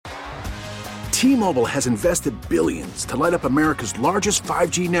T-Mobile has invested billions to light up America's largest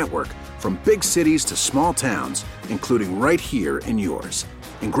 5G network, from big cities to small towns, including right here in yours.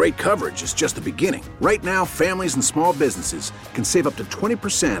 And great coverage is just the beginning. Right now, families and small businesses can save up to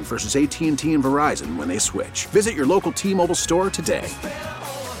 20% versus AT&T and Verizon when they switch. Visit your local T-Mobile store today.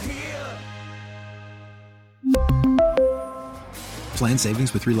 Plan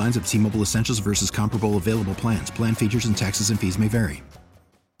savings with 3 lines of T-Mobile Essentials versus comparable available plans. Plan features and taxes and fees may vary.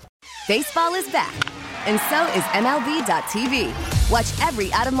 Baseball is back, and so is MLB.tv. Watch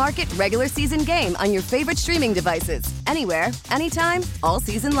every out-of-market regular season game on your favorite streaming devices, anywhere, anytime, all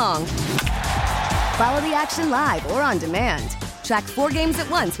season long. Follow the action live or on demand. Track 4 games at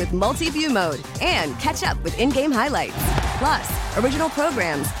once with multi-view mode and catch up with in-game highlights. Plus, original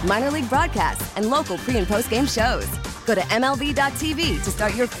programs, minor league broadcasts, and local pre- and post-game shows. Go to MLB.tv to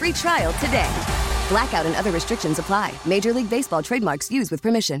start your free trial today. Blackout and other restrictions apply. Major League Baseball trademarks used with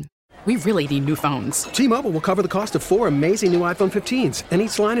permission. We really need new phones. T-Mobile will cover the cost of 4 amazing new iPhone 15s, and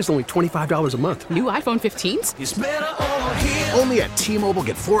each line is only $25 a month. New iPhone 15s? It's better over here. Only at T-Mobile,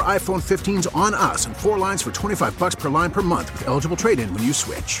 get 4 iPhone 15s on us and 4 lines for $25 per line per month with eligible trade-in when you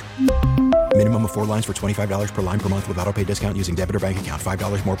switch. Minimum of 4 lines for $25 per line per month with autopay discount using debit or bank account.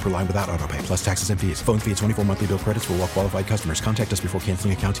 $5 more per line without autopay, plus taxes and fees. Phone fee at 24 monthly bill credits for well-qualified customers. Contact us before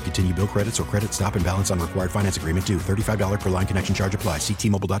canceling account to continue bill credits or credit stop and balance on required finance agreement due. $35 per line connection charge applies. See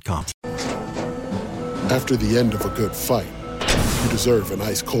T-Mobile.com. After the end of a good fight, you deserve an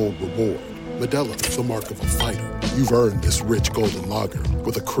ice-cold reward. Modelo is the mark of a fighter. You've earned this rich golden lager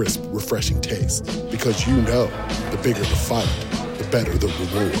with a crisp, refreshing taste. Because you know, the bigger the fight, the better the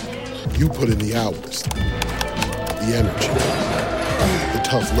reward. You put in the hours, the energy, the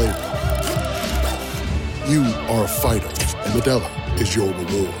tough labor. You are a fighter, and Modelo is your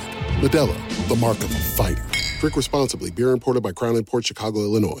reward. Modelo, the mark of a fighter. Drink responsibly. Beer imported by Crown Imports, Chicago,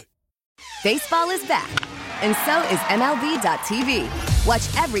 Illinois. Baseball is back, and so is MLB.tv.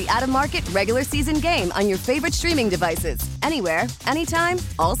 Watch every out-of-market regular season game on your favorite streaming devices, anywhere, anytime,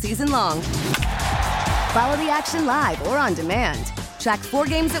 all season long. Follow the action live or on demand. Track 4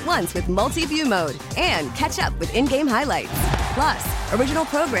 games at once with multi-view mode and catch up with in-game highlights. Plus, original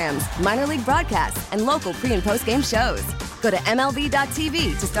programs, minor league broadcasts, and local pre- and post-game shows. Go to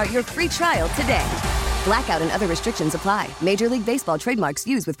MLB.tv to start your free trial today. Blackout and other restrictions apply. Major League Baseball trademarks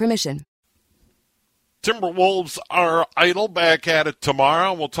used with permission. Timberwolves are idle, back at it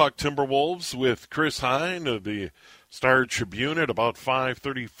tomorrow. We'll talk Timberwolves with Chris Hine of the Star Tribune at about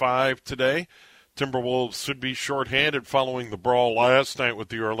 5:35 today. Timberwolves should be shorthanded following the brawl last night with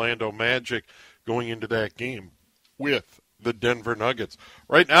the Orlando Magic going into that game with the Denver Nuggets.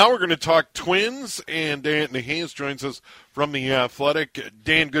 Right now we're going to talk Twins, and Dan Hayes joins us from The Athletic.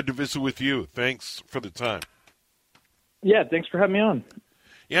 Dan, good to visit with you. Thanks for the time. Yeah, thanks for having me on.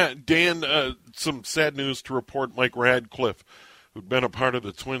 Yeah, Dan, some sad news to report. Mike Radcliffe, who'd been a part of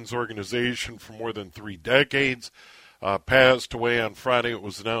the Twins organization for more than 3 decades, passed away on Friday. It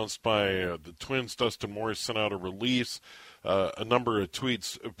was announced by the Twins. Dustin Morris sent out a release, a number of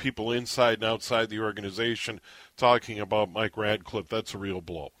tweets of people inside and outside the organization talking about Mike Radcliffe. That's a real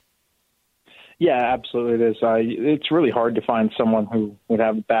blow. Yeah, absolutely it is. It's really hard to find someone who would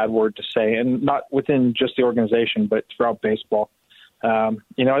have a bad word to say, and not within just the organization, but throughout baseball.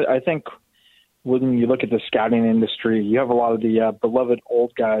 I think when you look at the scouting industry, you have a lot of the beloved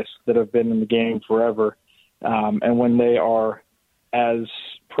old guys that have been in the game forever. And when they are as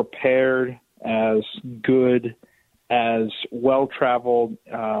prepared, as good, as well-traveled,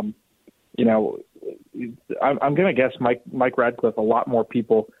 I'm going to guess Mike Radcliffe, a lot more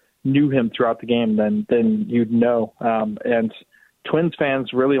people knew him throughout the game than you'd know. And Twins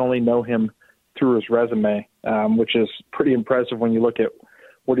fans really only know him through his resume, which is pretty impressive when you look at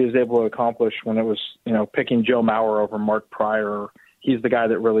what he was able to accomplish when it was, picking Joe Mauer over Mark Pryor. He's the guy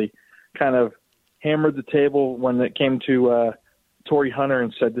that really kind of hammered the table when it came to Torrey Hunter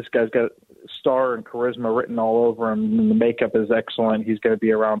and said, this guy's got star and charisma written all over him, and the makeup is excellent. He's going to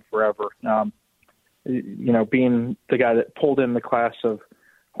be around forever. Being the guy that pulled in the class of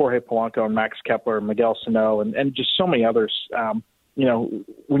Jorge Polanco and Max Kepler and Miguel Sano and just so many others.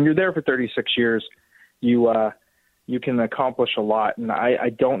 When you're there for 36 years, you can accomplish a lot. And I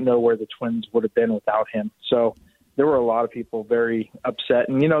don't know where the Twins would have been without him. So there were a lot of people very upset.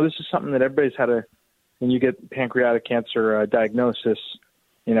 And, this is something that everybody's had when you get pancreatic cancer diagnosis,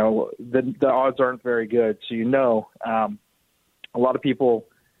 the odds aren't very good. So, a lot of people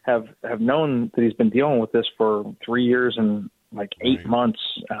have known that he's been dealing with this for 3 years and 8 months.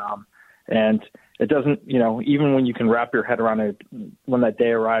 And it doesn't, even when you can wrap your head around it, when that day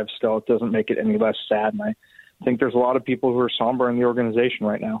arrives still, it doesn't make it any less sad. And I think there's a lot of people who are somber in the organization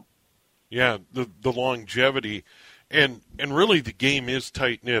right now. Yeah, the longevity. And really the game is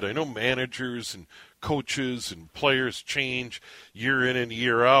tight-knit. I know managers and coaches and players change year in and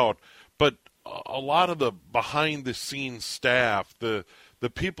year out, but a lot of the behind-the-scenes staff, the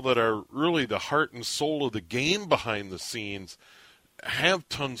people that are really the heart and soul of the game behind the scenes, have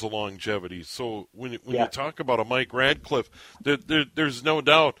tons of longevity. So when you talk about a Mike Radcliffe, there's no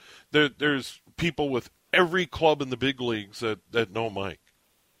doubt there's people with every club in the big leagues that know Mike.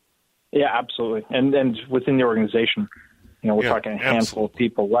 Yeah, absolutely. And within the organization, we're talking a handful of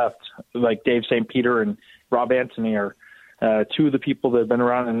people left, like Dave St. Peter and Rob Anthony are two of the people that have been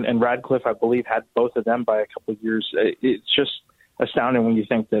around, and Radcliffe, I believe, had both of them by a couple of years. It's just astounding when you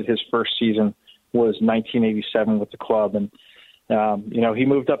think that his first season was 1987 with the club, and he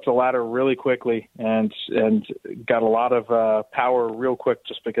moved up the ladder really quickly and got a lot of power real quick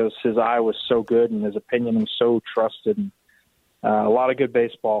just because his eye was so good and his opinion was so trusted. And, a lot of good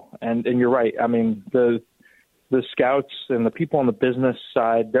baseball. And you're right. I mean, the scouts and the people on the business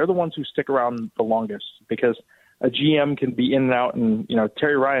side, they're the ones who stick around the longest because a GM can be in and out. And,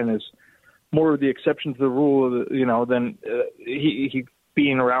 Terry Ryan is more of the exception to the rule, than he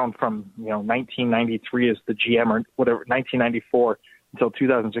being around from, 1993 as the GM or whatever, 1994 until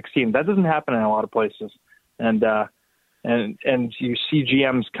 2016. That doesn't happen in a lot of places. And you see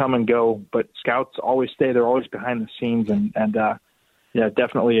GMs come and go, but scouts always stay. They're always behind the scenes, and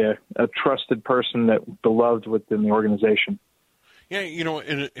definitely a trusted person that beloved within the organization. Yeah,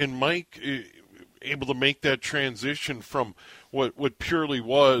 and Mike able to make that transition from what purely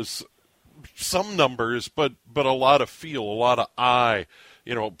was some numbers, but a lot of feel, a lot of eye.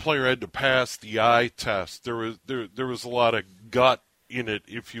 A player had to pass the eye test. There was a lot of gut in it,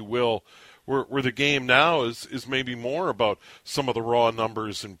 if you will. Where the game now is maybe more about some of the raw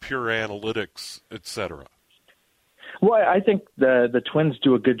numbers and pure analytics, et cetera. Well, I think the Twins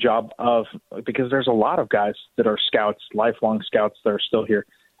do a good job because there's a lot of guys that are scouts, lifelong scouts that are still here.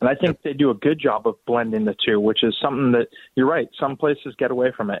 And I think they do a good job of blending the two, which is something that, you're right, some places get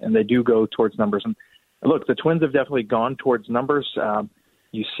away from it, and they do go towards numbers. And look, the Twins have definitely gone towards numbers.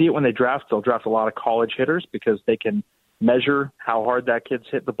 You see it when they draft. They'll draft a lot of college hitters because they can measure how hard that kid's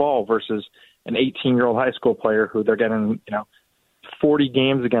hit the ball versus an 18-year-old high school player who they're getting, 40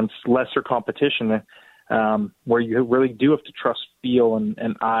 games against lesser competition, where you really do have to trust feel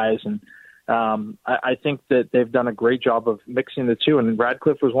and eyes. And I think that they've done a great job of mixing the two. And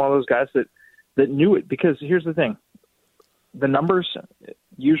Radcliffe was one of those guys that knew it, because here's the thing. The numbers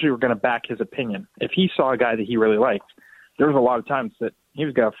usually were going to back his opinion. If he saw a guy that he really liked, there was a lot of times that he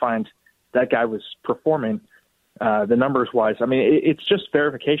was going to find that guy was performing the numbers wise. I mean, it's just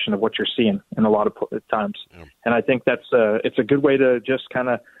verification of what you're seeing in a lot of times. Yeah. And I think it's a good way to just kind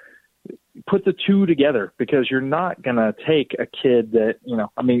of put the two together, because you're not going to take a kid that,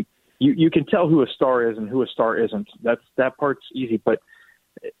 you can tell who a star is and who a star isn't. That part's easy, but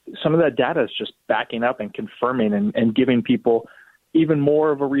some of that data is just backing up and confirming and giving people even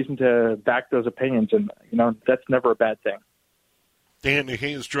more of a reason to back those opinions. And, that's never a bad thing. Dan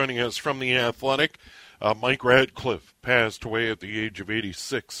Hayes joining us from The Athletic. Mike Radcliffe passed away at the age of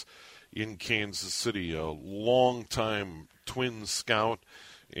 86 in Kansas City, a longtime Twins scout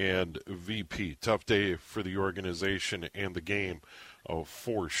and VP. Tough day for the organization and the game,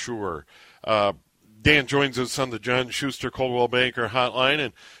 for sure. Dan joins us on the John Schuster Coldwell Banker Hotline,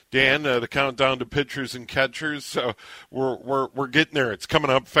 and Dan, the countdown to pitchers and catchers, we're getting there. It's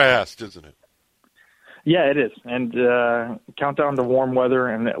coming up fast, isn't it? Yeah, it is. And countdown to warm weather,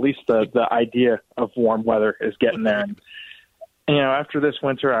 and at least the idea of warm weather is getting there. And, after this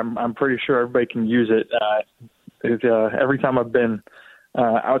winter, I'm pretty sure everybody can use it. Every time I've been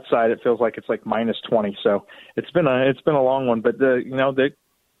outside, it feels like it's like minus 20. So it's been a long one, but a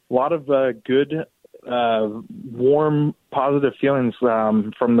lot of good, warm, positive feelings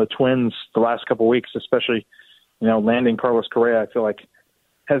from the Twins the last couple of weeks, especially landing Carlos Correa. I feel like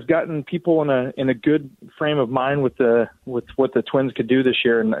has gotten people in a good frame of mind with what the Twins could do this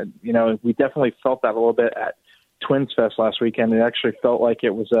year. And, we definitely felt that a little bit at Twins Fest last weekend. It actually felt like it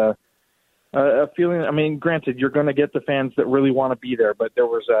was a feeling. I mean, granted, you're going to get the fans that really want to be there, but there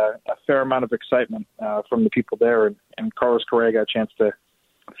was a fair amount of excitement from the people there. And Carlos Correa got a chance to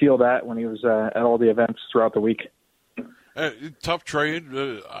feel that when he was at all the events throughout the week. Tough trade.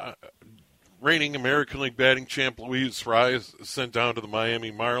 Reigning American League batting champ Luis Rise sent down to the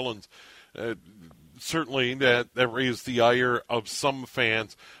Miami Marlins. Certainly that raised the ire of some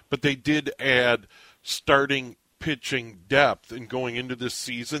fans, but they did add starting pitching depth, and going into this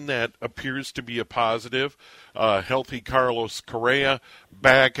season that appears to be a positive. Healthy Carlos Correa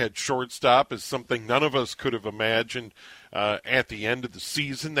back at shortstop is something none of us could have imagined at the end of the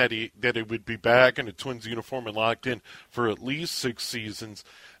season that he would be back in a Twins uniform and locked in for at least 6 seasons.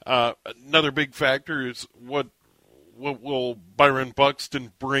 Another big factor is what will Byron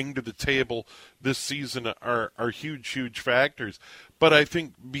Buxton bring to the table this season are huge factors. But I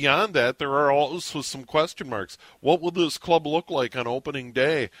think beyond that, there are also some question marks. What will this club look like on opening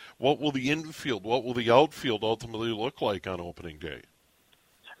day? What will the infield, what will the outfield ultimately look like on opening day?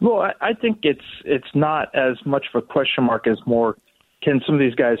 Well, I think it's not as much of a question mark as more, can some of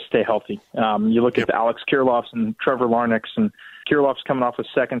these guys stay healthy? You look at the Alex Kirilloffs and Trevor Larnachs, and Kirilloff's coming off a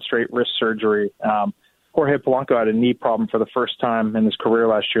second straight wrist surgery. Jorge Polanco had a knee problem for the first time in his career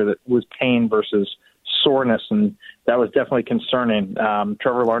last year that was pain versus soreness, and that was definitely concerning.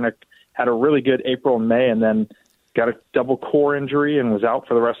 Trevor Larnach had a really good April and May, and then got a double core injury and was out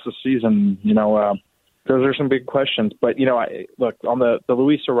for the rest of the season. Those are some big questions. But, look, on the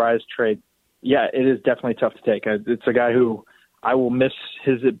Luis Arraez trade, yeah, it is definitely tough to take. It's a guy who I will miss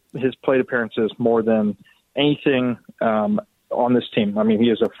his plate appearances more than anything on this team. I mean, he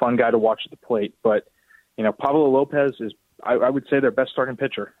is a fun guy to watch at the plate. But, Pablo Lopez is, I would say, their best starting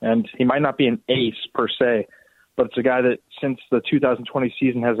pitcher. And he might not be an ace per se, but it's a guy that since the 2020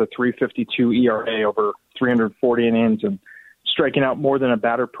 season has a 3.52 ERA over 340 innings and striking out more than a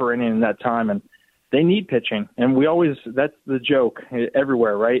batter per inning in that time. And they need pitching. And that's the joke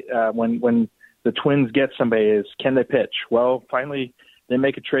everywhere, right? When the Twins get somebody is, can they pitch? Well, finally they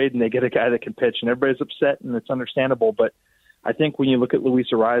make a trade and they get a guy that can pitch, and everybody's upset, and it's understandable. But I think when you look at Luis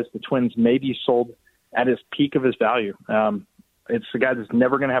Arraez, the Twins may be sold at his peak of his value. It's a guy that's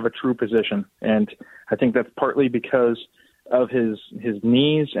never going to have a true position. And I think that's partly because of his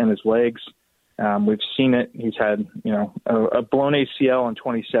knees and his legs. We've seen it. He's had, a blown ACL in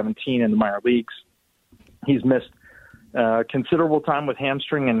 2017 in the minor leagues. He's missed considerable time with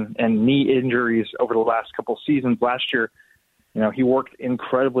hamstring and knee injuries over the last couple of seasons. Last year, he worked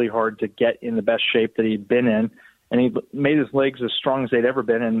incredibly hard to get in the best shape that he'd been in, and he made his legs as strong as they'd ever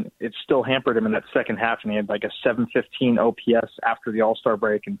been, and it still hampered him in that second half, and he had like a 715 OPS after the All-Star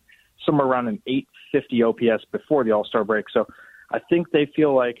break and somewhere around an 850 OPS before the All-Star break. So I think they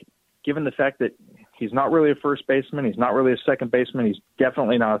feel like, given the fact that he's not really a first baseman, he's not really a second baseman, he's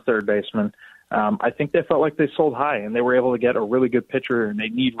definitely not a third baseman, I think they felt like they sold high, and they were able to get a really good pitcher, and they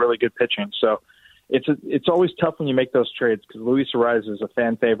need really good pitching. So it's always tough when you make those trades because Luis Arraez is a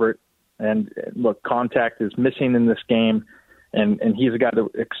fan favorite, and look, contact is missing in this game, and he's a guy that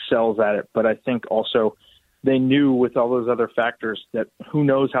excels at it. But I think also they knew with all those other factors that who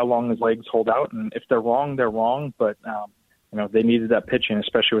knows how long his legs hold out, and if they're wrong, they're wrong. But they needed that pitching,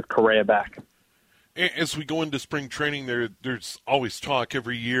 especially with Correa back. As we go into spring training, there's always talk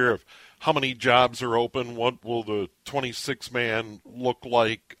every year of how many jobs are open, what will the 26-man look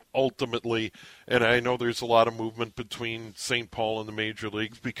like ultimately, and I know there's a lot of movement between St. Paul and the major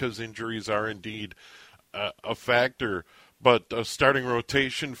leagues because injuries are indeed a factor, but a starting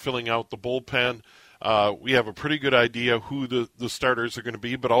rotation, filling out the bullpen, we have a pretty good idea who the starters are going to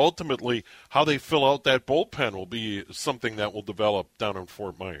be, but ultimately how they fill out that bullpen will be something that will develop down in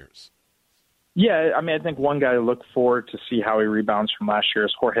Fort Myers. Yeah, I mean, I think one guy to look forward to see how he rebounds from last year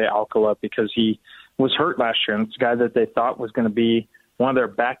is Jorge Alcala, because he was hurt last year, and it's a guy that they thought was going to be one of their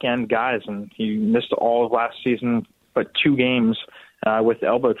back-end guys, and he missed all of last season but 2 games with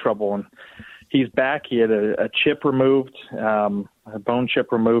elbow trouble. And he's back. He had a chip removed, a bone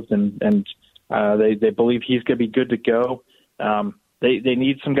chip removed, and they believe he's going to be good to go. They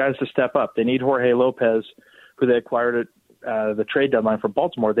need some guys to step up. They need Jorge Lopez, who they acquired at the trade deadline for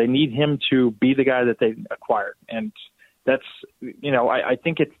Baltimore. They need him to be the guy that they acquired. And that's, I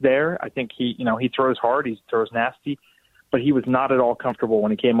think it's there. I think he throws hard, he throws nasty, but he was not at all comfortable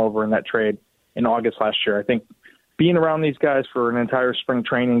when he came over in that trade in August last year. I think being around these guys for an entire spring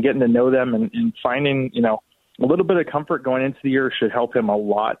training, getting to know them and finding, a little bit of comfort going into the year should help him a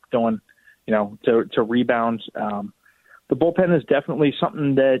lot going, to rebound. The bullpen is definitely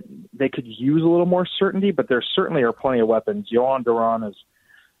something that they could use a little more certainty, but there certainly are plenty of weapons. Yohan Duran is,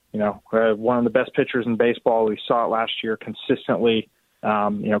 one of the best pitchers in baseball. We saw it last year consistently.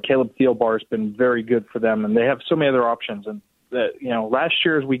 Caleb Thielbar has been very good for them, and they have so many other options. And last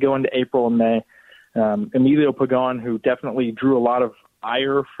year as we go into April and May, Emilio Pagan, who definitely drew a lot of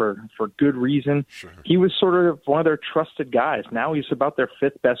ire for good reason, sure. He was sort of one of their trusted guys. Now he's about their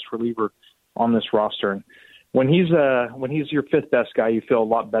 5th best reliever on this roster. And when he's your 5th best guy, you feel a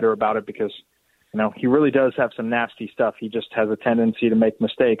lot better about it because, he really does have some nasty stuff. He just has a tendency to make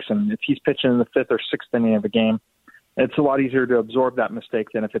mistakes. And if he's pitching in the 5th or 6th inning of a game, it's a lot easier to absorb that mistake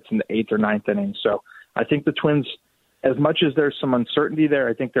than if it's in the 8th or 9th inning. So I think the Twins as much as there's some uncertainty there,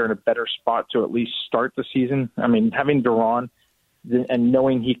 I think they're in a better spot to at least start the season. I mean, having Duran and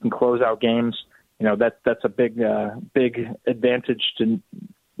knowing he can close out games, that's a big advantage to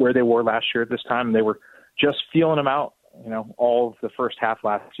where they were last year at this time. They were just feeling him out, all of the first half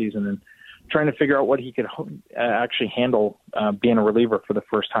last season and trying to figure out what he could actually handle being a reliever for the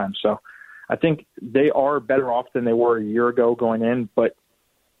first time. So I think they are better off than they were a year ago going in, but,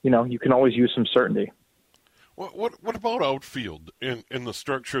 you can always use some certainty. What about outfield in the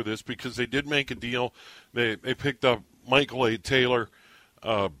structure of this? Because they did make a deal. They picked up Michael A. Taylor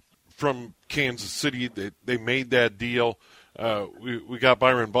from Kansas City. They made that deal. We got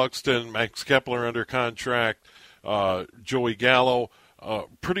Byron Buxton, Max Kepler under contract, Joey Gallo.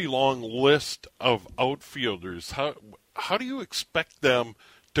 Pretty long list of outfielders. How do you expect them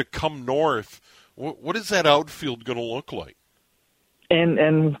to come north? What is that outfield going to look like?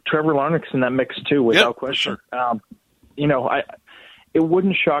 And Trevor Larnach's in that mix too, without question. Sure. It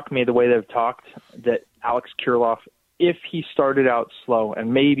wouldn't shock me the way they've talked that Alex Kirilloff, if he started out slow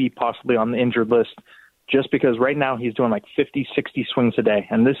and maybe possibly on the injured list, just because right now he's doing like 50, 60 swings a day.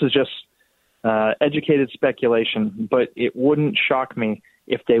 And this is just educated speculation, but it wouldn't shock me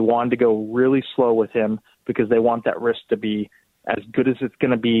if they wanted to go really slow with him because they want that risk to be as good as it's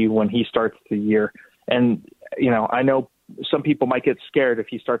going to be when he starts the year. And, I know some people might get scared if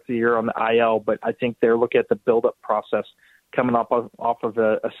he starts the year on the IL, but I think they're looking at the build-up process coming off of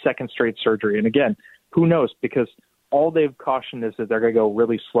a second straight surgery. And again, who knows? Because all they've cautioned is that they're going to go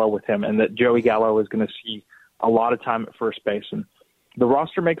really slow with him and that Joey Gallo is going to see a lot of time at first base. And the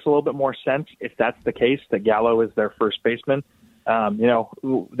roster makes a little bit more sense if that's the case, that Gallo is their first baseman.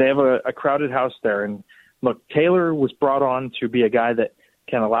 They have a crowded house there. And look, Taylor was brought on to be a guy that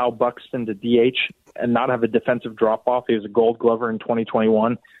can allow Buxton to DH and not have a defensive drop-off. He was a Gold Glover in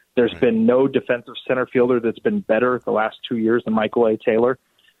 2021. There's been no defensive center fielder that's been better the last 2 years than Michael A. Taylor.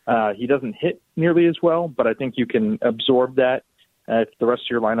 He doesn't hit nearly as well, but I think you can absorb that if the rest of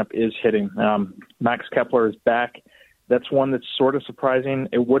your lineup is hitting. Max Kepler is back. That's one that's sort of surprising.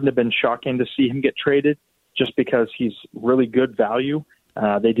 It wouldn't have been shocking to see him get traded just because he's really good value.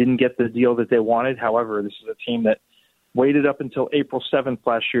 They didn't get the deal that they wanted. However, this is a team that waited up until April 7th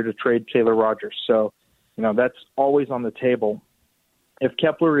last year to trade Taylor Rogers. So, that's always on the table. If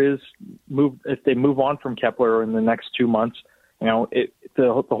if they move on from Kepler in the next 2 months, the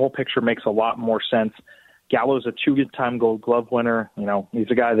whole picture makes a lot more sense. Gallo's a 2-time Gold Glove winner. He's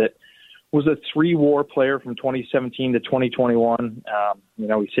a guy that was a 3-WAR player from 2017 to 2021.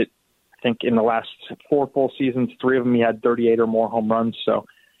 He's hit, I think, in the last 4 full seasons, 3 of them he had 38 or more home runs. So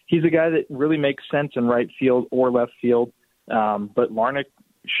he's a guy that really makes sense in right field or left field. But Larnach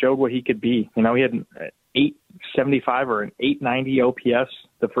showed what he could be. He had an 875 or an 890 OPS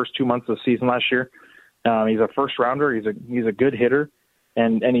the first 2 months of the season last year. He's a first rounder. He's a good hitter,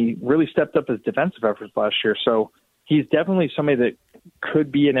 and he really stepped up his defensive efforts last year. So he's definitely somebody that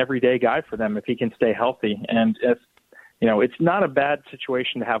could be an everyday guy for them if he can stay healthy. And if it's not a bad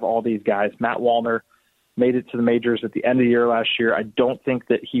situation to have all these guys. Matt Wallner made it to the majors at the end of the year last year. I don't think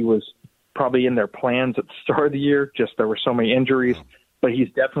that he was probably in their plans at the start of the year. Just there were so many injuries, but he's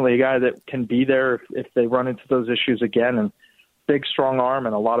definitely a guy that can be there if they run into those issues again. And big, strong arm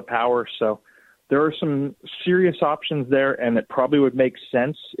and a lot of power. So there are some serious options there, and it probably would make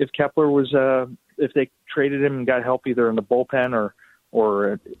sense if Kepler was if they traded him and got help either in the bullpen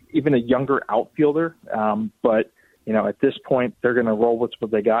or even a younger outfielder. But at this point, they're going to roll with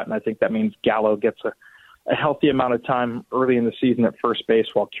what they got, and I think that means Gallo gets a healthy amount of time early in the season at first base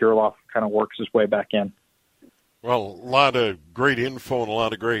while Kirilloff kind of works his way back in. Well, a lot of great info and a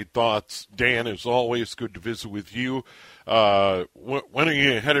lot of great thoughts. Dan, as always, good to visit with you. When are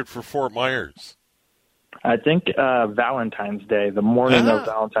you headed for Fort Myers? I think Valentine's Day, the morning of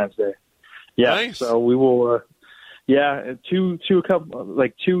Valentine's Day. Yeah, nice. So we will, two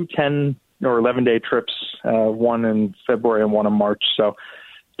 10 or 11-day trips, one in February and one in March. So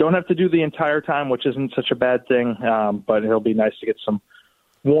don't have to do the entire time, which isn't such a bad thing, but it'll be nice to get some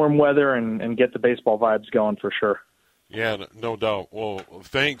warm weather and get the baseball vibes going for sure. Yeah, no doubt. Well,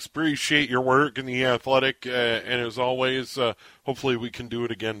 thanks. Appreciate your work in The Athletic. And as always, hopefully we can do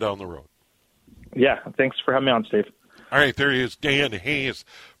it again down the road. Yeah, thanks for having me on, Steve. All right, there he is, Dan Hayes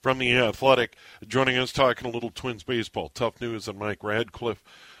from The Athletic, joining us talking a little Twins baseball. Tough news on Mike Radcliffe,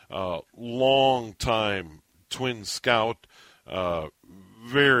 long-time Twins scout,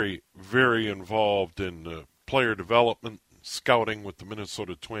 very, very involved in player development, scouting with the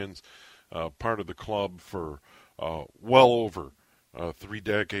Minnesota Twins, part of the club for well over 3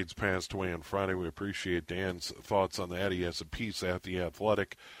 decades, passed away on Friday. We appreciate Dan's thoughts on that. He has a piece at The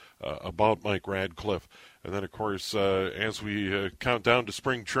Athletic about Mike Radcliffe. And then, of course, as we count down to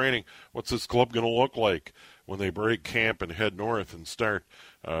spring training, what's this club going to look like when they break camp and head north and start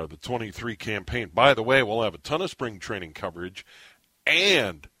the 23 campaign? By the way, we'll have a ton of spring training coverage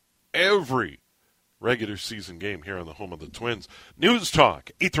and every regular season game here on the home of the Twins. News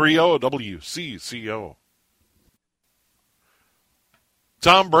Talk, 830 WCCO.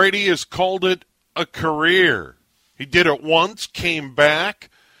 Tom Brady has called it a career. He did it once, came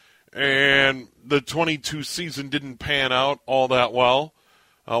back, and the 22 season didn't pan out all that well.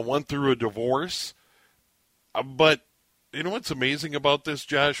 Went through a divorce. But you know what's amazing about this,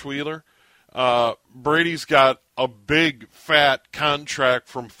 Josh Wheeler? Brady's got a big, fat contract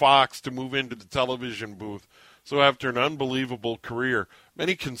from Fox to move into the television booth. So after an unbelievable career,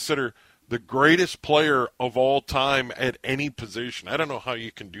 many consider the greatest player of all time at any position. I don't know how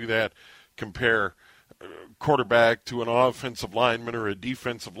you can do that, compare quarterback to an offensive lineman or a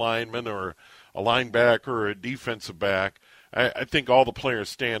defensive lineman or a linebacker or a defensive back. I think all the players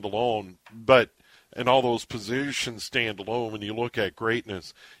stand alone, and all those positions stand alone. When you look at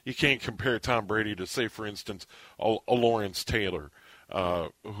greatness, you can't compare Tom Brady to, say, for instance, a Lawrence Taylor,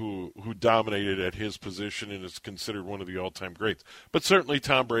 who dominated at his position and is considered one of the all-time greats. But certainly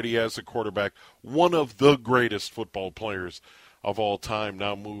Tom Brady, as a quarterback, one of the greatest football players of all time,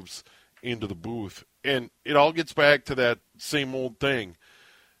 now moves into the booth. And it all gets back to that same old thing.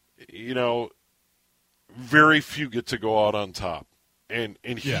 You know, very few get to go out on top. And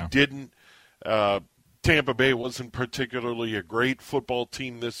he didn't. Tampa Bay wasn't particularly a great football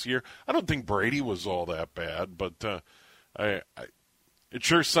team this year. I don't think Brady was all that bad, but it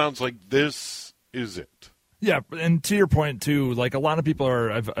sure sounds like this is it. Yeah, and to your point, too, like a lot of people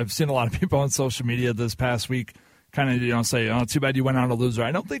I've seen a lot of people on social media this past week kind of, say, oh, too bad you went out a loser.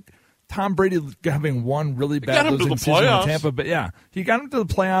 I don't think Tom Brady having one really bad losing season in Tampa, but he got him to the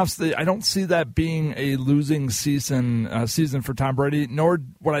playoffs. I don't see that being a losing season for Tom Brady, nor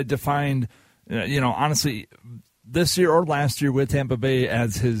would I define, honestly, this year or last year with Tampa Bay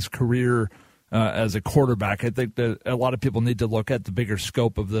as his career as a quarterback. I think that a lot of people need to look at the bigger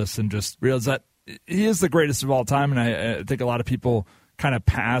scope of this and just realize that he is the greatest of all time, and I think a lot of people kind of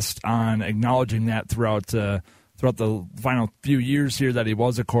passed on acknowledging that throughout the final few years here that he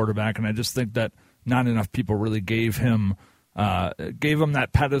was a quarterback, and I just think that not enough people really gave him that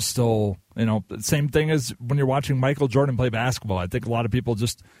pedestal. Same thing as when you're watching Michael Jordan play basketball. I think a lot of people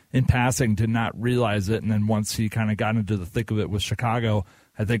just in passing did not realize it, and then once he kind of got into the thick of it with Chicago,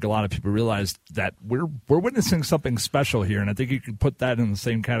 I think a lot of people realized that we're witnessing something special here, and I think you can put that in the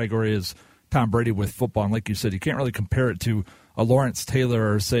same category as Tom Brady with football. And like you said, you can't really compare it to a Lawrence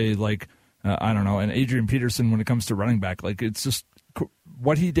Taylor or say like an Adrian Peterson when it comes to running back. Like it's just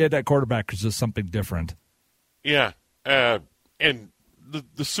what he did at quarterback is just something different. Yeah, and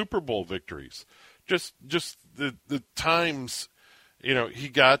the Super Bowl victories, just the times, he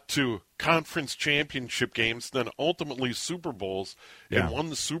got to conference championship games, then ultimately Super Bowls, and won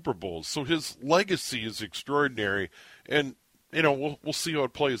the Super Bowls. So his legacy is extraordinary, and we'll see how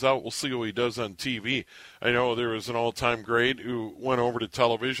it plays out. We'll see how he does on TV. I know there was an all-time great who went over to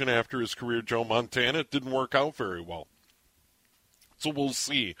television after his career, Joe Montana. It didn't work out very well. So we'll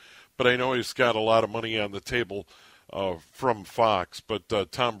see. But I know he's got a lot of money on the table from Fox.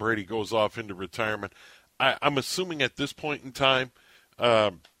 But Tom Brady goes off into retirement. I'm assuming at this point in time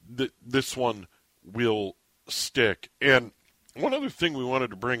this one will stick. And one other thing we wanted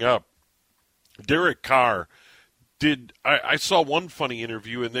to bring up, Derek Carr, I saw one funny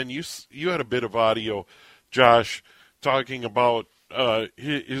interview, and then you had a bit of audio, Josh, talking about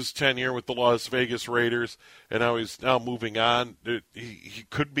his tenure with the Las Vegas Raiders and how he's now moving on. He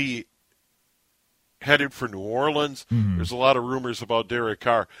could be headed for New Orleans. Mm-hmm. There's a lot of rumors about Derek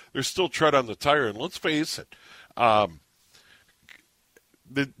Carr. There's still tread on the tire, and let's face it, the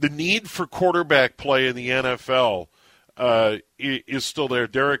need for quarterback play in the NFL is still there.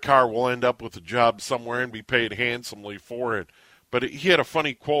 Derek Carr will end up with a job somewhere and be paid handsomely for it. But he had a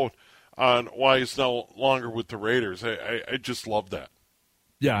funny quote on why he's no longer with the Raiders. I just love that.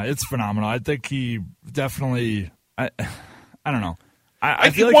 Yeah, it's phenomenal. I think he definitely I don't know. I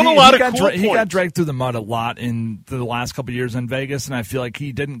feel like he got dragged through the mud a lot in the last couple of years in Vegas, and I feel like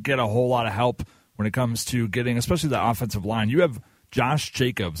he didn't get a whole lot of help when it comes to getting, especially the offensive line. You have Josh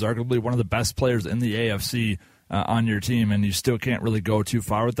Jacobs, arguably one of the best players in the AFC, on your team, and you still can't really go too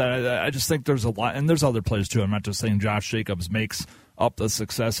far with that. I just think there's a lot, and there's other players too. I'm not just saying Josh Jacobs makes up the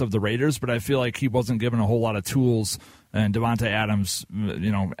success of the Raiders, but I feel like he wasn't given a whole lot of tools, and Devontae Adams,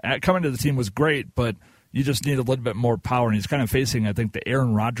 coming to the team was great, but you just need a little bit more power, and he's kind of facing, I think, the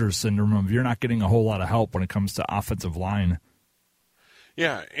Aaron Rodgers syndrome of you're not getting a whole lot of help when it comes to offensive line.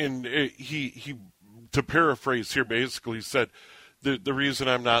 Yeah, and he to paraphrase here, basically said the reason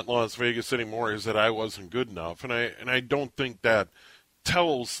I'm not in Las Vegas anymore is that I wasn't good enough, and I don't think that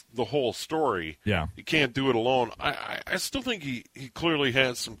tells the whole story. Yeah, you can't do it alone. I still think he clearly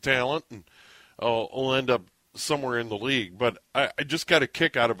has some talent and will end up somewhere in the league, but I just got a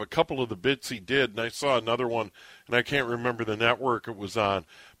kick out of a couple of the bits he did, and I saw another one, and I can't remember the network it was on,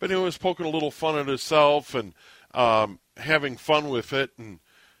 but he was poking a little fun at himself and having fun with it, and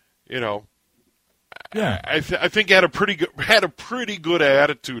yeah, I think had a pretty good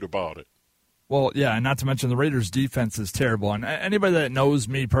attitude about it. Well, yeah, and not to mention the Raiders' defense is terrible. And anybody that knows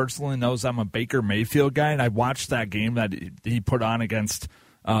me personally knows I'm a Baker Mayfield guy, and I watched that game that he put on against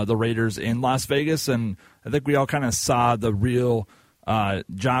the Raiders in Las Vegas, and I think we all kind of saw the real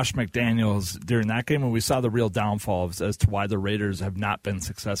Josh McDaniels during that game, and we saw the real downfall as to why the Raiders have not been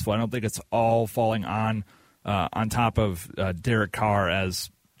successful. I don't think it's all falling on top of Derek Carr as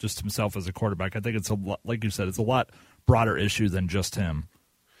just himself as a quarterback. I think it's like you said, it's a lot broader issue than just him.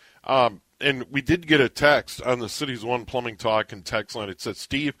 And we did get a text on the Cities One Plumbing Talk and text line. It said,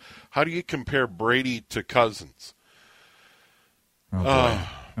 Steve, how do you compare Brady to Cousins?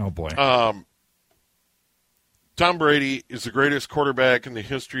 Oh, boy. Tom Brady is the greatest quarterback in the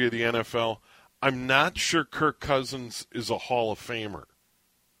history of the NFL. I'm not sure Kirk Cousins is a Hall of Famer.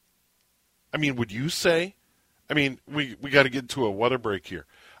 I mean, would you say? I mean, we got to get to a weather break here.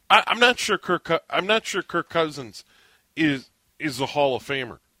 I'm not sure Kirk Cousins is a Hall of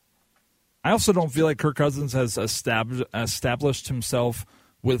Famer. I also don't feel like Kirk Cousins has established himself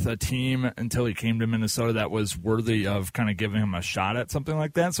with a team until he came to Minnesota that was worthy of kind of giving him a shot at something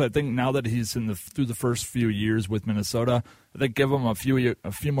like that. So I think now that he's through the first few years with Minnesota, I think give him a few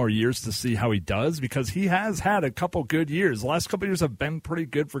more years to see how he does, because he has had a couple good years. The last couple years have been pretty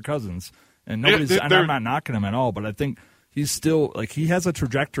good for Cousins, and I'm not knocking him at all, but I think he's still he has a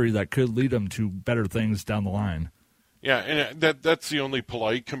trajectory that could lead him to better things down the line. Yeah, and that's the only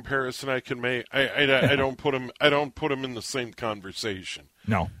polite comparison I can make. I don't put him in the same conversation.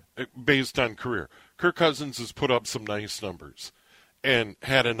 No, based on career. Kirk Cousins has put up some nice numbers and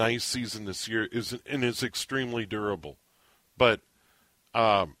had a nice season this year. Is extremely durable, but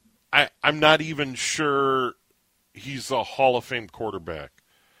I'm not even sure he's a Hall of Fame quarterback.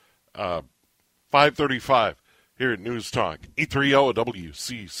 5:35 here at News Talk E30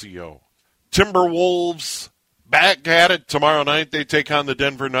 WCCO. Timberwolves back at it tomorrow night. They take on the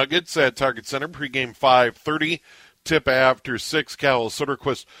Denver Nuggets at Target Center. Pregame 5:30. Tip after 6. Cal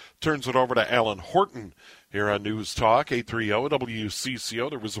Soderquist turns it over to Alan Horton here on News Talk 830 WCCO.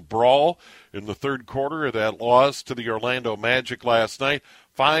 There was a brawl in the third quarter of that loss to the Orlando Magic last night.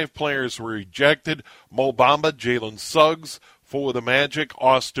 5 players were ejected. Mo Bamba, Jalen Suggs for the Magic,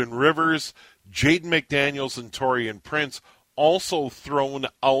 Austin Rivers, Jaden McDaniels, and Taurean Prince also thrown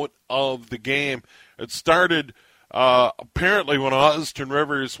out of the game. It started apparently when Austin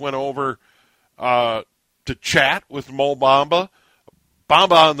Rivers went over to chat with Mo Bamba.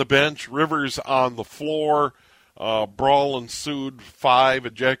 Bamba on the bench, Rivers on the floor. Brawl ensued, 5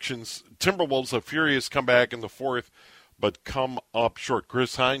 ejections. Timberwolves, a furious comeback in the fourth, but come up short.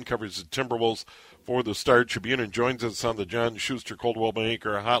 Chris Hine covers the Timberwolves for the Star Tribune and joins us on the John Schuster Coldwell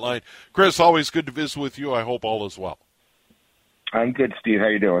Banker hotline. Chris, always good to visit with you. I hope all is well. I'm good, Steve. How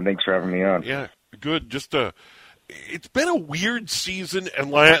you doing? Thanks for having me on. Yeah, good. It's been a weird season,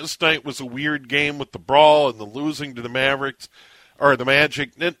 and last night was a weird game with the brawl and the losing to the Mavericks or the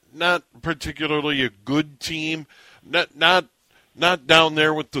Magic. Not particularly a good team. Not down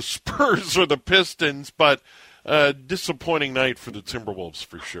there with the Spurs or the Pistons, but a disappointing night for the Timberwolves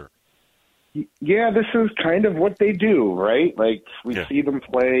for sure. Yeah, this is kind of what they do, right? Like, we see them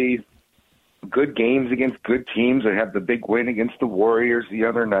play good games against good teams. They had the big win against the Warriors the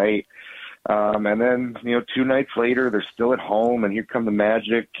other night. And then, 2 nights later, they're still at home, and here come the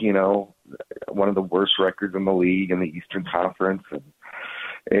Magic, one of the worst records in the league in the Eastern Conference,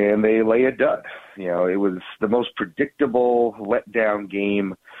 and they lay a dud. It was the most predictable letdown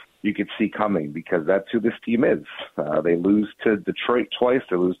game you could see coming, because that's who this team is. They lose to Detroit twice.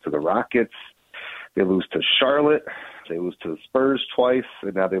 They lose to the Rockets. They lose to Charlotte. They lose to the Spurs twice,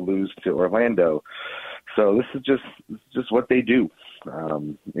 and now they lose to Orlando. So this is just what they do.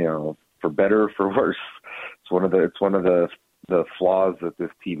 For better or for worse, it's one of the flaws that this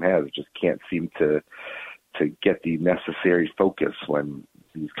team has. It just can't seem to get the necessary focus when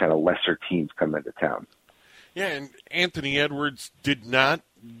these kind of lesser teams come into town. Yeah, and Anthony Edwards did not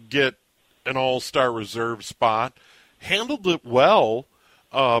get an all-star reserve spot. Handled it well,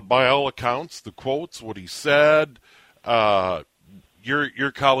 by all accounts. The quotes, what he said.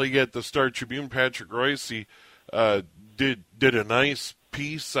 Your colleague at the Star Tribune, Patrick Royce, did a nice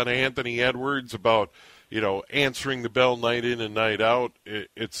piece on Anthony Edwards about, answering the bell night in and night out,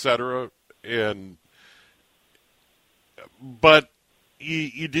 et cetera. But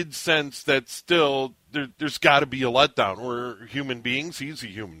you did sense that still there's got to be a letdown. We're human beings. He's a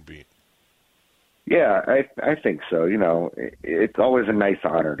human being. Yeah, I think so. It's always a nice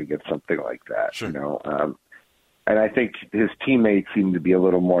honor to get something like that. Sure. And I think his teammates seem to be a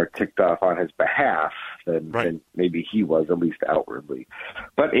little more ticked off on his behalf than maybe he was, at least outwardly.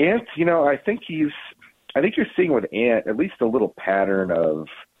 But Ant, I think you're seeing with Ant at least a little pattern of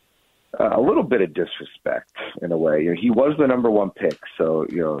a little bit of disrespect in a way. He was the number one pick, so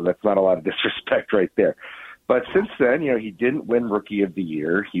that's not a lot of disrespect right there. But since then, he didn't win Rookie of the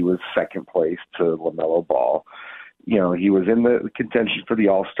Year. He was second place to LaMelo Ball. He was in the contention for the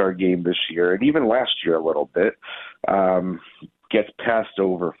All-Star game this year, and even last year a little bit, gets passed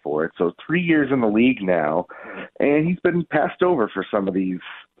over for it. So 3 years in the league now, and he's been passed over for some of these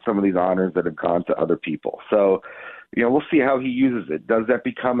honors that have gone to other people. So, we'll see how he uses it. Does that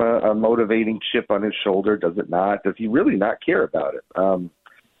become a motivating chip on his shoulder? Does it not? Does he really not care about it?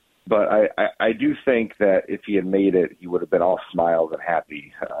 But I do think that if he had made it, he would have been all smiles and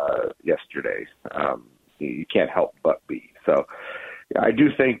happy yesterday. You can't help but be. So I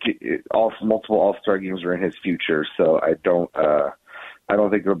do think multiple All-Star games are in his future. So I don't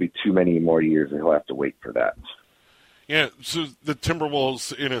think there'll be too many more years, and he'll have to wait for that. Yeah, so the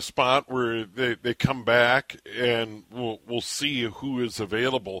Timberwolves in a spot where they come back, and we'll see who is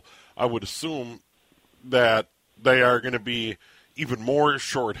available. I would assume that they are going to be even more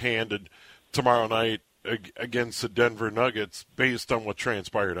shorthanded tomorrow night against the Denver Nuggets based on what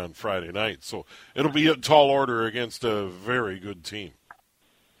transpired on Friday night. So it'll be a tall order against a very good team.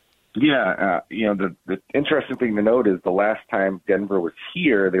 Yeah, the interesting thing to note is the last time Denver was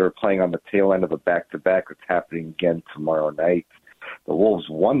here, they were playing on the tail end of a back-to-back that's happening again tomorrow night. The Wolves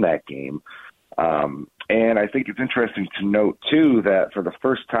won that game. And I think it's interesting to note, too, that for the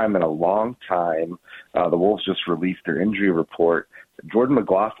first time in a long time, the Wolves just released their injury report. Jordan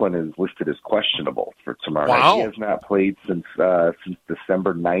McLaughlin is listed as questionable for tomorrow night. He has not played since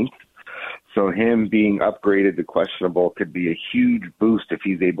December 9th. So him being upgraded to questionable could be a huge boost if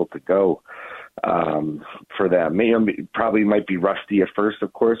he's able to go for them. Probably might be rusty at first,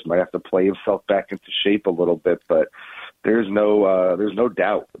 of course. Might have to play himself back into shape a little bit, but there's no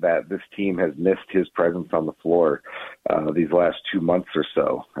doubt that this team has missed his presence on the floor these last 2 months or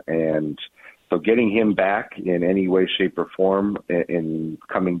so. And so getting him back in any way, shape, or form in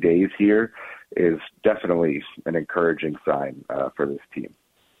coming days here is definitely an encouraging sign for this team.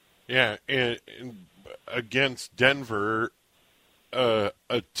 Yeah, and against Denver, a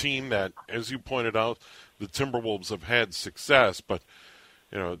team that, as you pointed out, the Timberwolves have had success, but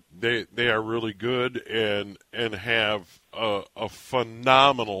they are really good and have a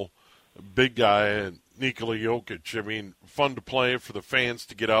phenomenal big guy, Nikola Jokic. I mean, fun to play for the fans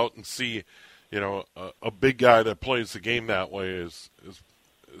to get out and see. A big guy that plays the game that way is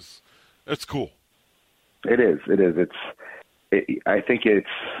it's cool. It is. I think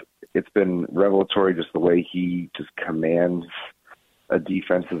it's been revelatory just the way he just commands a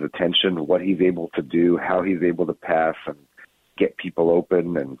defense's attention, what he's able to do, how he's able to pass and get people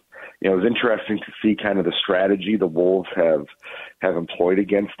open. And, it was interesting to see kind of the strategy the Wolves have employed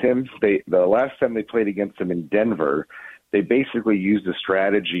against him. The last time they played against him in Denver, they basically used a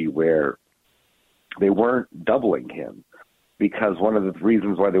strategy where they weren't doubling him, because one of the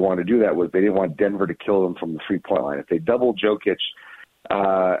reasons why they wanted to do that was they didn't want Denver to kill them from the three-point line. If they doubled Jokic,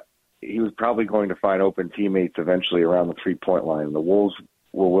 he was probably going to find open teammates eventually around the three-point line. The Wolves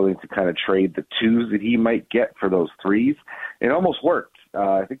were willing to kind of trade the twos that he might get for those threes. It almost worked.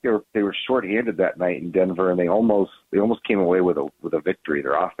 I think they were shorthanded that night in Denver, and they almost came away with a victory.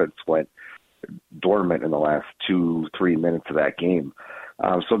 Their offense went dormant in the last 2-3 minutes of that game.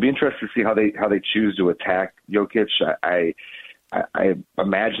 So it'll be interesting to see how they choose to attack Jokic. I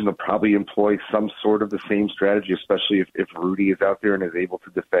imagine they'll probably employ some sort of the same strategy, especially if Rudy is out there and is able to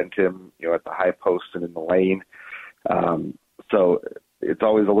defend him, at the high post and in the lane. So it's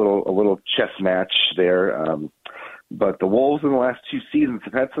always a little chess match there. But the Wolves in the last 2 seasons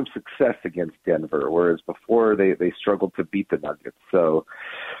have had some success against Denver, whereas before they struggled to beat the Nuggets. So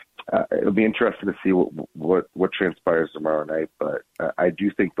it'll be interesting to see what transpires tomorrow night. But I do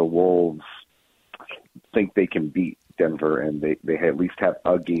think the Wolves think they can beat Denver, and they at least have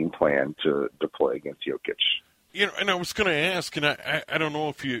a game plan to deploy against Jokic. And I was going to ask, and I don't know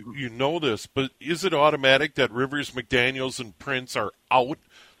if you know this, but is it automatic that Rivers, McDaniels, and Prince are out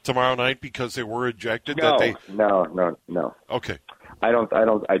tomorrow night because they were ejected? No. Okay. I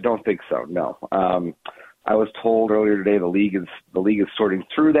don't think so. No. I was told earlier today the league is sorting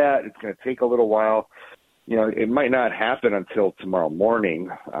through that. It's going to take a little while. It might not happen until tomorrow morning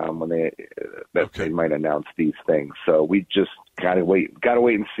when they might announce these things. So we just gotta wait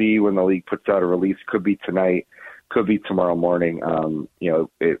and see when the league puts out a release. Could be tonight, could be tomorrow morning.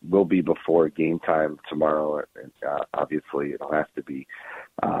 It will be before game time tomorrow. Obviously, it'll have to be,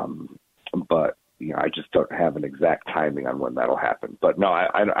 but I just don't have an exact timing on when that'll happen. But no,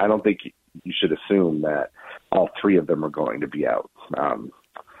 I don't think you should assume that all three of them are going to be out.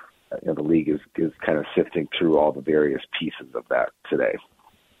 The league is kind of sifting through all the various pieces of that today.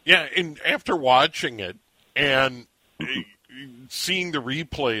 Yeah, and after watching it and seeing the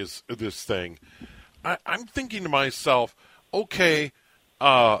replays of this thing, I'm thinking to myself, okay,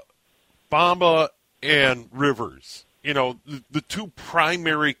 Bamba and Rivers, the two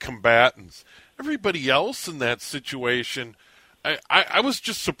primary combatants. Everybody else in that situation, I was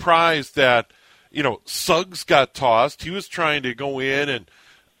just surprised that, Suggs got tossed. He was trying to go in and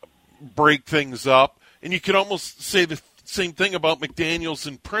break things up, and you could almost say the same thing about McDaniels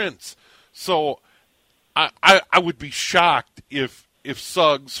and Prince. So I would be shocked if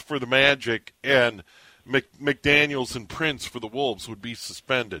Suggs for the Magic and McDaniels and Prince for the Wolves would be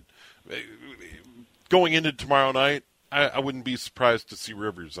suspended. Going into tomorrow night, I wouldn't be surprised to see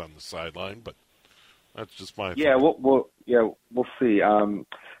Rivers on the sideline, but that's just my thought. We'll see.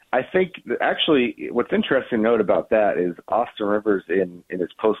 I think actually what's interesting to note about that is Austin Rivers in his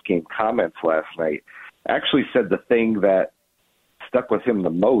post-game comments last night actually said the thing that stuck with him the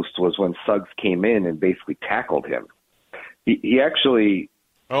most was when Suggs came in and basically tackled him. He actually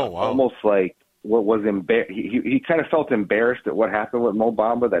almost like what was he kind of felt embarrassed at what happened with Mo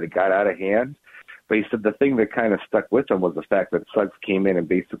Bamba, that it got out of hand. But he said the thing that kind of stuck with him was the fact that Suggs came in and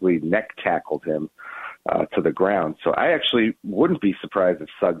basically neck tackled him to the ground. So I actually wouldn't be surprised if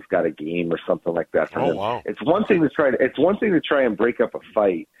Suggs got a game or something like that. Wow! It's one thing to try and break up a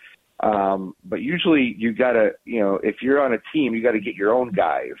fight, but usually you gotta, if you're on a team, you got to get your own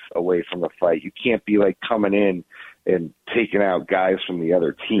guys away from the fight. You can't be like coming in and taking out guys from the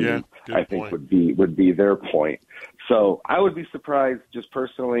other team. Yeah, I think would be their point. So I would be surprised, just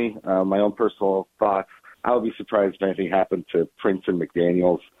personally, my own personal thoughts. I would be surprised if anything happened to Prince and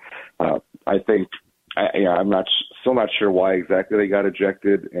McDaniels. I think. I'm still not sure why exactly they got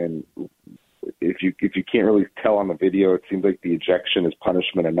ejected, and if you can't really tell on the video, it seems like the ejection is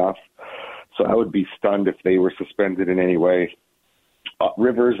punishment enough. So I would be stunned if they were suspended in any way.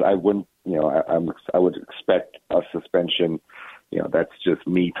 Rivers, I wouldn't. I would expect a suspension. That's just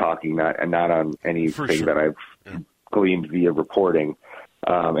me talking, not on anything that I've gleaned via reporting.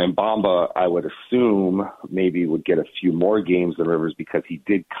 And Bamba, I would assume, maybe would get a few more games than Rivers because he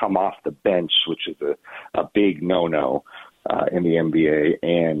did come off the bench, which is a big no-no in the NBA,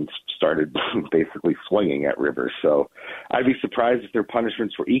 and started basically swinging at Rivers. So I'd be surprised if their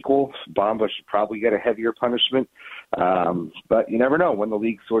punishments were equal. Bamba should probably get a heavier punishment. But you never know when the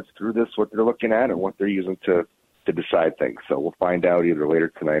league sorts through this, what they're looking at and what they're using to decide things. So we'll find out either later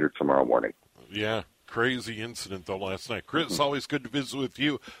tonight or tomorrow morning. Yeah. Crazy incident, though, last night. Chris, always good to visit with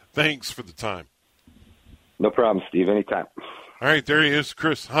you. Thanks for the time. No problem, Steve. Anytime. All right, there he is.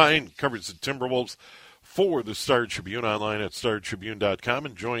 Chris Hine covers the Timberwolves for the Star Tribune online at startribune.com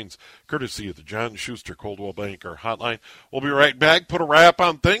and joins courtesy of the John Schuster Coldwell Banker Hotline. We'll be right back. Put a wrap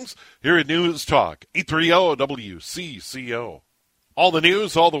on things here at News Talk, 830 WCCO. All the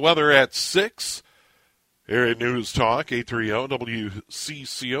news, all the weather at 6. Here at News Talk, 830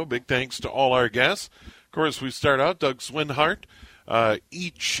 WCCO. Big thanks to all our guests. Of course, we start out, Doug Swinhart,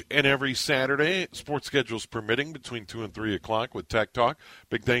 each and every Saturday, sports schedules permitting, between 2 and 3 o'clock with Tech Talk.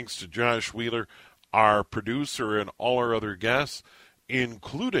 Big thanks to Josh Wheeler, our producer, and all our other guests,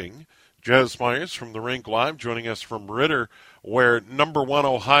 including Jez Myers from the Rink Live, joining us from Ritter, where number 1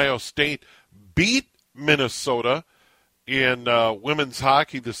 Ohio State beat Minnesota in women's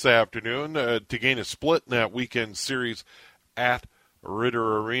hockey this afternoon to gain a split in that weekend series at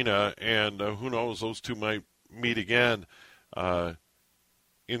Ritter Arena. And who knows, those two might meet again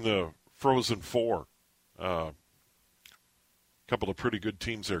in the Frozen Four. Couple of pretty good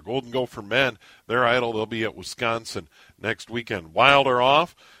teams there. Golden Gopher men, they're idle. They'll be at Wisconsin next weekend. Wild are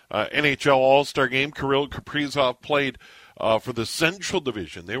off. NHL All-Star Game, Kirill Kaprizov played for the Central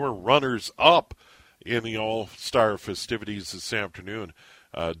Division. They were runners-up in the All-Star festivities this afternoon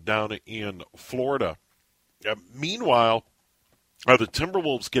down in Florida. Meanwhile, the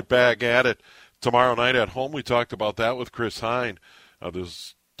Timberwolves get back at it tomorrow night at home. We talked about that with Chris Hine, the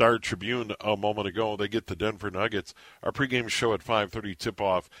Star Tribune, a moment ago. They get the Denver Nuggets. Our pregame show at 5:30,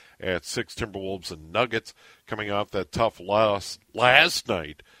 tip-off at 6, Timberwolves and Nuggets, coming off that tough loss last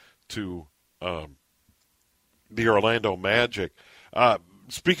night to the Orlando Magic.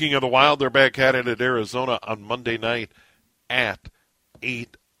 Speaking of the Wild, they're back at it at Arizona on Monday night at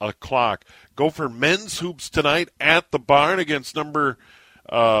 8 o'clock. Gopher men's hoops tonight at the Barn against unranked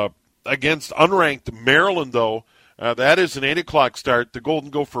Maryland, though. That is an 8 o'clock start. The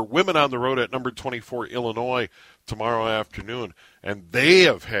Golden Gopher women on the road at number 24 Illinois tomorrow afternoon. And they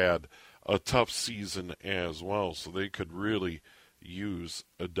have had a tough season as well, so they could really use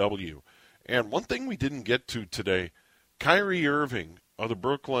a W. And one thing we didn't get to today, Kyrie Irving of the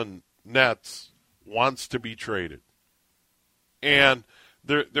Brooklyn Nets wants to be traded. And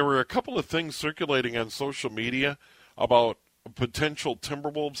there were a couple of things circulating on social media about potential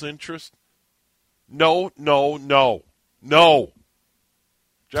Timberwolves interest. No.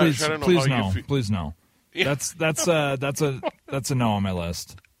 Josh, please, I don't know please how no. you feel. Please no. Yeah. That's a no on my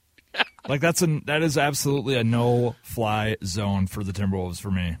list. Like that is absolutely a no-fly zone for the Timberwolves for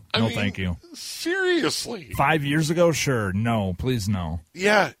me. No, thank you. Seriously. 5 years ago, sure. No, please no.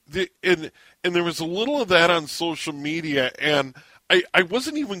 Yeah, and there was a little of that on social media, and I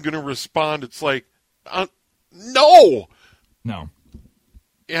wasn't even going to respond. It's like, no.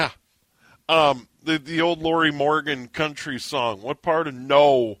 Yeah. The old Lori Morgan country song. What part of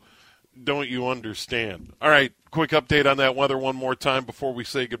no don't you understand? All right, quick update on that weather one more time before we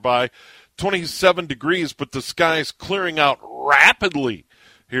say goodbye. 27 degrees, but the sky's clearing out rapidly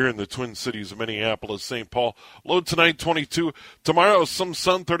here in the Twin Cities of Minneapolis, St. Paul. Low tonight, 22. Tomorrow, some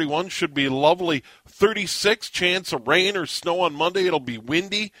sun, 31. Should be lovely. 36, chance of rain or snow on Monday. It'll be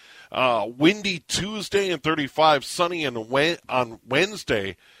windy. Windy Tuesday and 35. Sunny on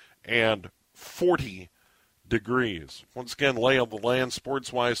Wednesday and 40 degrees. Once again, lay of the land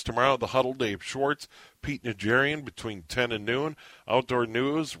sports-wise tomorrow. The Huddle, Dave Schwartz, Pete Najarian between 10 and noon. Outdoor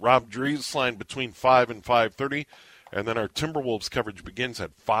news, Rob Drieslein between 5 and 5:30. And then our Timberwolves coverage begins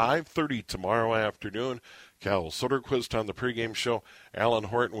at 5:30 tomorrow afternoon. Cal Soderquist on the pregame show. Alan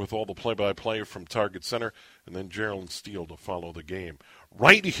Horton with all the play-by-play from Target Center. And then Gerald Steele to follow the game.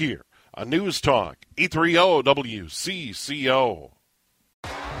 Right here on News Talk, 830 WCCO.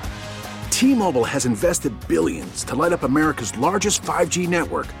 T-Mobile has invested billions to light up America's largest 5G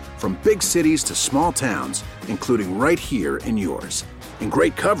network, from big cities to small towns, including right here in yours. And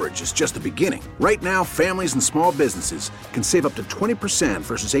great coverage is just the beginning. Right now, families and small businesses can save up to 20%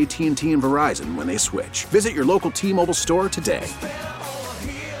 versus AT&T and Verizon when they switch. Visit your local T-Mobile store today.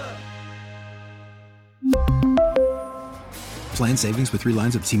 Plan savings with 3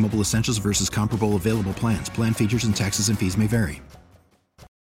 lines of T-Mobile Essentials versus comparable available plans. Plan features and taxes and fees may vary.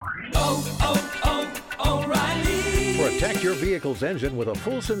 Protect your vehicle's engine with a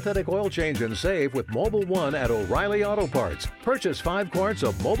full synthetic oil change and save with Mobil 1 at O'Reilly Auto Parts. Purchase 5 quarts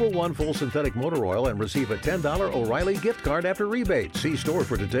of Mobil 1 full synthetic motor oil and receive a $10 O'Reilly gift card after rebate. See store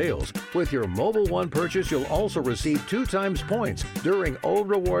for details. With your Mobil 1 purchase, you'll also receive 2 times points during O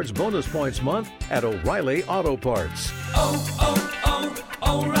Rewards Bonus Points Month at O'Reilly Auto Parts.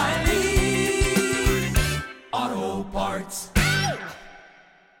 O'Reilly Auto Parts.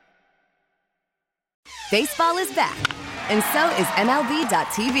 Baseball is back, and so is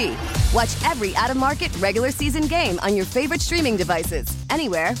MLB.tv. Watch every out-of-market regular season game on your favorite streaming devices,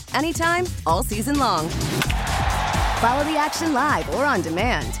 anywhere, anytime, all season long. Follow the action live or on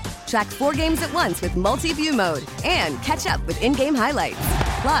demand. Track 4 games at once with multi-view mode and catch up with in-game highlights.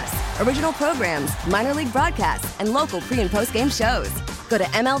 Plus, original programs, minor league broadcasts, and local pre- and post-game shows. Go to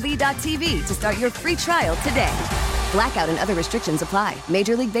MLB.tv to start your free trial today. Blackout and other restrictions apply.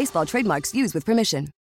 Major League Baseball trademarks used with permission.